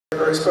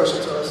very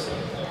special to us.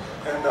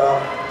 And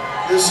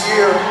this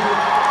year,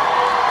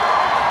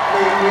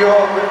 we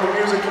all in the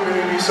music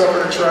community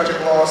suffered a tragic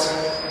loss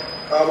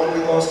when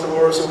we lost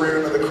Dolores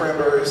O'Riordan of the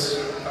Cranberries.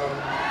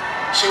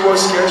 She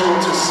was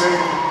scheduled to sing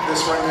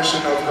this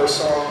rendition of her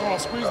song,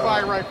 squeeze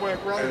by right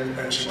quick, right?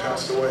 and she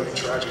passed away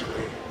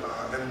tragically.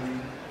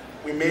 And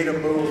we made a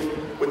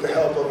move with the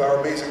help of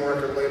our amazing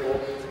record label,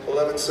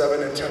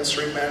 11-7 and 10th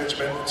Street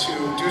Management, to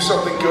do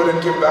something good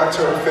and give back to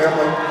her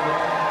family.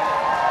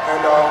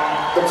 And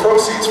the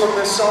proceeds from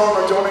this song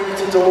are donated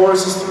to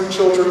Dolores' 3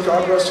 children.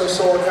 God rest her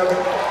soul in heaven.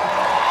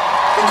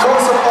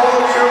 Because of all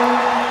of you,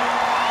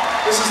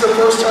 this is the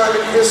first time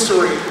in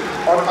history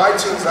on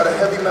iTunes that a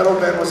heavy metal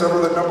band was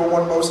ever the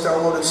 #1 most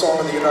downloaded song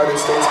in the United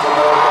States of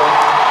America.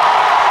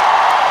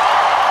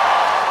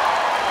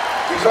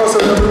 Because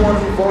of everyone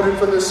who voted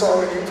for this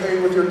song and you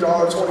paid with your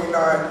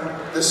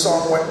 $1.29, this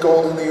song went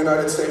gold in the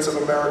United States of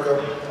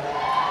America.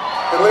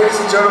 And ladies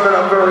and gentlemen,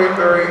 I'm very,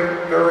 very,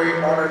 very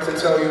honored to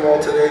tell you all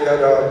today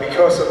that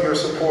because of your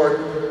support,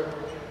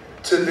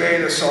 today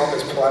the song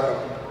is platinum.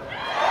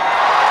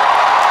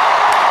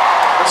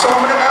 And so I'm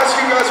going to ask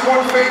you guys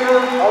one favor.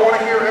 I want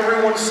to hear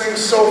everyone sing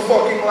so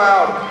fucking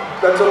loud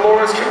that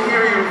Dolores can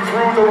hear you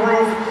through the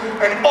roof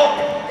and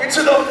up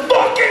into the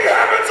fucking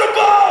heavens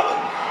above.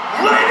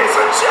 Ladies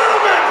and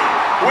gentlemen,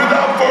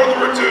 without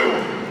further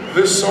ado,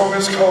 this song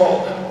is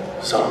called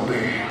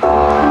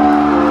Zombie.